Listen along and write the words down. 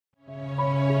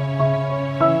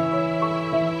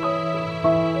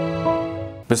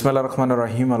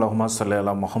बिस्मिल्लाहिर्रहमानिर्रहीम अल्लाहुम्मा सल्ली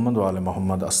अला मुहम्मद व आले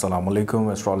मोहम्मद। अस्सलाम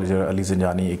वालेकुम। एस्ट्रोलॉजर अली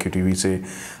ज़ंजानी AQ से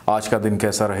आज का दिन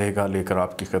कैसा रहेगा लेकर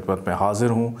आपकी खिदमत में हाज़िर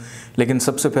हूँ। लेकिन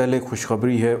सबसे पहले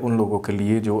खुशखबरी है उन लोगों के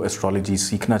लिए जो एस्ट्रोलॉजी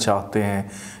सीखना चाहते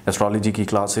हैं। एस्ट्रोलॉजी की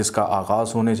क्लासेस का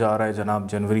आगाज़ होने जा रहा है जनाब।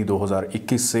 जनवरी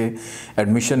 2021 से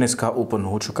एडमिशन इसका ओपन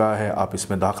हो चुका है। आप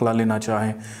इसमें दाखिला लेना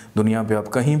चाहें, दुनिया पे आप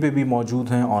कहीं पे भी मौजूद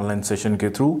हैं, ऑनलाइन सेशन के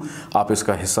थ्रू आप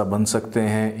इसका हिस्सा बन सकते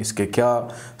हैं। इसके क्या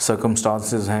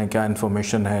सर्कमस्टांसेस हैं, क्या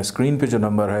इन्फॉर्मेशन है, स्क्रीन पे जो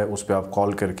नंबर है उस पर आप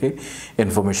कॉल करके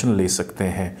इन्फॉर्मेशन ले सकते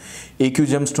हैं। AQ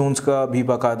जेमस्टोन्स का भी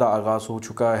बाकायदा आगाज़ हो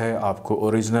चुका है। आपको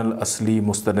ओरिजिनल असली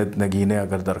मुस्तनद नगीने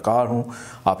अगर दरकार हों,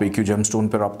 आप AQ जेमस्टोन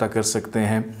पर रब्ता कर सकते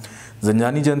हैं।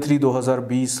 ज़ंजानी जंतरी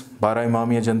 2020, 12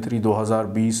 इमामिया जंतरी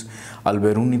 2020,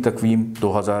 अलबेरूनी तकवीम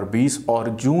 2020 और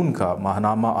जून का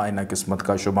माहनामा आयना किस्मत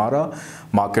का शुमारा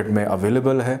मार्केट में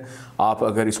अवेलेबल है। आप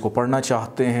अगर इसको पढ़ना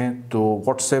चाहते हैं तो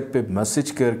व्हाट्सएप पे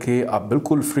मैसेज करके आप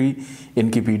बिल्कुल फ्री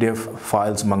इनकी PDF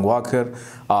फाइल्स मंगवा कर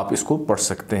आप इसको पढ़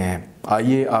सकते हैं।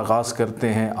 आइए आगाज़ करते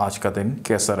हैं आज का दिन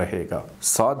कैसा रहेगा।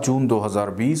 7 जून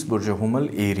 2020 बुर्ज हुमल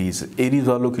एरीज़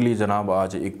वालों के लिए जनाब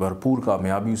आज एक भरपूर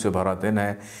कामयाबी से भरा दिन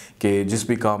है कि जिस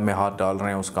भी काम में हाथ डाल रहे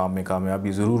हैं उस काम में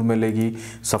कामयाबी ज़रूर मिलेगी।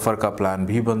 सफ़र का प्लान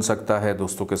भी बन सकता है,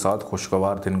 दोस्तों के साथ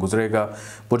खुशगवार दिन गुजरेगा।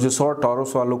 बुर्ज सौर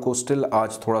टॉरस वालों को स्टिल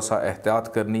आज थोड़ा सा एहतियात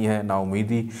करनी है।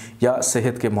 नाउमीदी या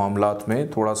सेहत के मामलात में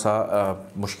थोड़ा सा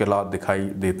मुश्किलात दिखाई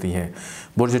देती हैं।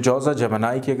 बुर्ज जौज़ा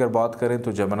जमनाई की अगर बात करें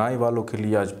तो जमनाई वालों के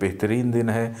लिए आज बेहतरीन दिन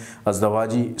है।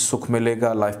 अज़दवाजी सुख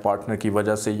मिलेगा लाइफ पार्टनर की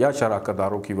वजह से या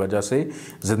शराकतदारों की वजह से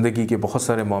ज़िंदगी के बहुत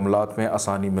सारे मामलात में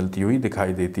आसानी मिलती हुई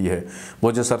दिखाई देती है।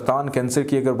 बुर्ज सरतान कैंसर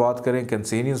की अगर बात करें,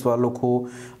 कैंसेरियंस वालों को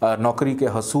नौकरी के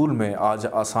हसूल में आज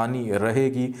आसानी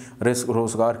रहेगी। रिस्क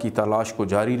रोज़गार की तलाश को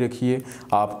जारी रखिए।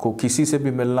 आपको किसी से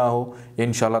भी मिलना हो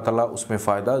इंशाअल्लाह ताला उसमें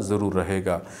फ़ायदा ज़रूर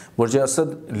रहेगा। बुर्ज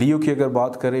असद लियो की अगर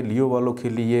बात करें, लियो वालों के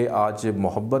लिए आज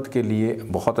मोहब्बत के लिए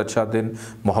बहुत अच्छा दिन।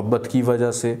 मोहब्बत की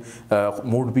वजह से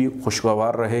मूड भी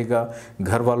खुशगवार रहेगा।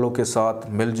 घर वालों के साथ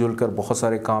मिलजुल कर बहुत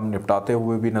सारे काम निपटाते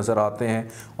हुए भी नज़र आते हैं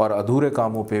और अधूरे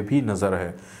कामों पे भी नज़र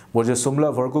है। बुर्ज सुमला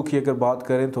वर्गो की अगर बात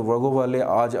करें तो वर्गो वाले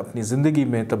आज अपनी ज़िंदगी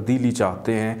में तब्दीली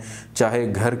चाहते हैं, चाहे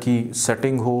घर की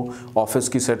सेटिंग हो, ऑफिस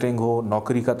की सेटिंग हो,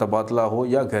 नौकरी का तबादला हो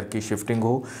या घर की शिफ्टिंग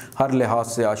हो, हर लिहाज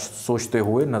से आज सोचते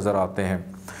हुए नज़र आते हैं।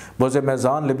 बुर्ज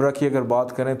मेज़ान लिब्रा की अगर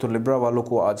बात करें तो लिब्रा वालों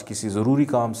को आज किसी ज़रूरी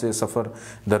काम से सफ़र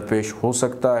दरपेश हो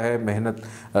सकता है। मेहनत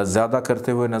ज़्यादा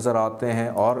करते हुए नज़र आते हैं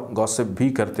और गॉसिप भी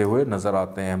करते हुए नज़र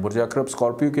आते हैं। बुर्ज अकरब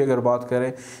स्कॉर्पियो की अगर बात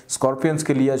करें, स्कॉर्पियंस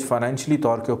के लिए आज फाइनेंशियली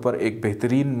तौर के ऊपर एक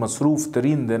बेहतरीन मसरूफ़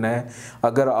तरीन दिन है।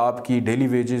 अगर आपकी डेली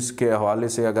वेजेस के हवाले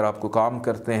से अगर आपको काम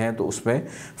करते हैं तो उसमें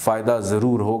फ़ायदा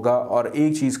ज़रूर होगा। और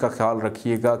एक चीज़ का ख्याल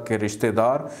रखिएगा कि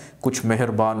रिश्तेदार कुछ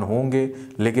मेहरबान होंगे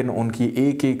लेकिन उनकी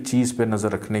एक एक चीज़ पर नज़र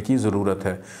रखने की ज़रूरत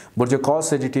है। बुर्ज कौस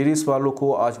सेजिटेरियस वालों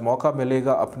को आज मौका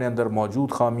मिलेगा अपने अंदर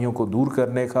मौजूद खामियों को दूर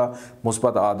करने का,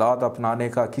 मुस्बत आदात अपनाने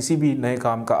का। किसी भी नए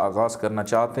काम का आगाज़ करना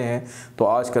चाहते हैं तो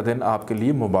आज का दिन आपके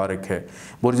लिए मुबारक है।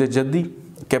 बुर्ज जदीद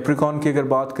कैप्रिकॉन की अगर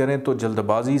बात करें तो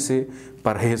जल्दबाजी से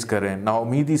परहेज़ करें,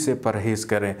 नाउमीदी से परहेज़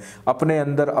करें। अपने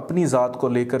अंदर अपनी ज़ात को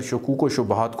लेकर शकूक व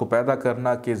शुबहात को पैदा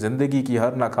करना कि ज़िंदगी की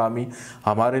हर नाकामी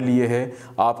हमारे लिए है,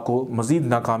 आपको मज़ीद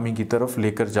नाकामी की तरफ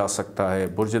लेकर जा सकता है।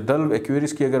 बुर्ज दल्व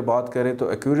एक्वेरियस की अगर बात करें तो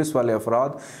एक्वेरियस वाले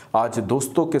अफराद आज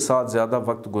दोस्तों के साथ ज़्यादा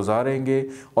वक्त गुजारेंगे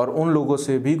और उन लोगों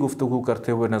से भी गुफ्तगू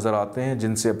करते हुए नज़र आते हैं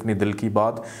जिनसे अपनी दिल की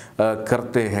बात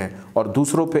करते हैं और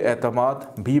दूसरों पर एतमाद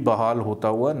भी बहाल होता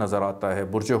हुआ नज़र आता है।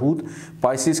 बुर्ज हूत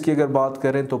पाइसिस की अगर बात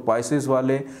करें तो पाइसिस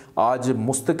वाले आज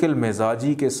मुस्तकिल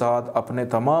मिजाजी के साथ अपने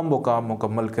तमाम वो काम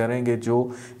मुकम्मल करेंगे जो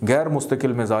गैर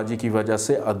मुस्तकिल मिजाजी की वजह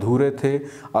से अधूरे थे।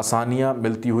 आसानियाँ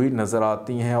मिलती हुई नज़र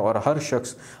आती हैं और हर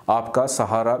शख्स आपका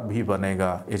सहारा भी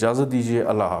बनेगा। इजाज़त दीजिए,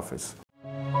 अल्लाह हाफ़िज़।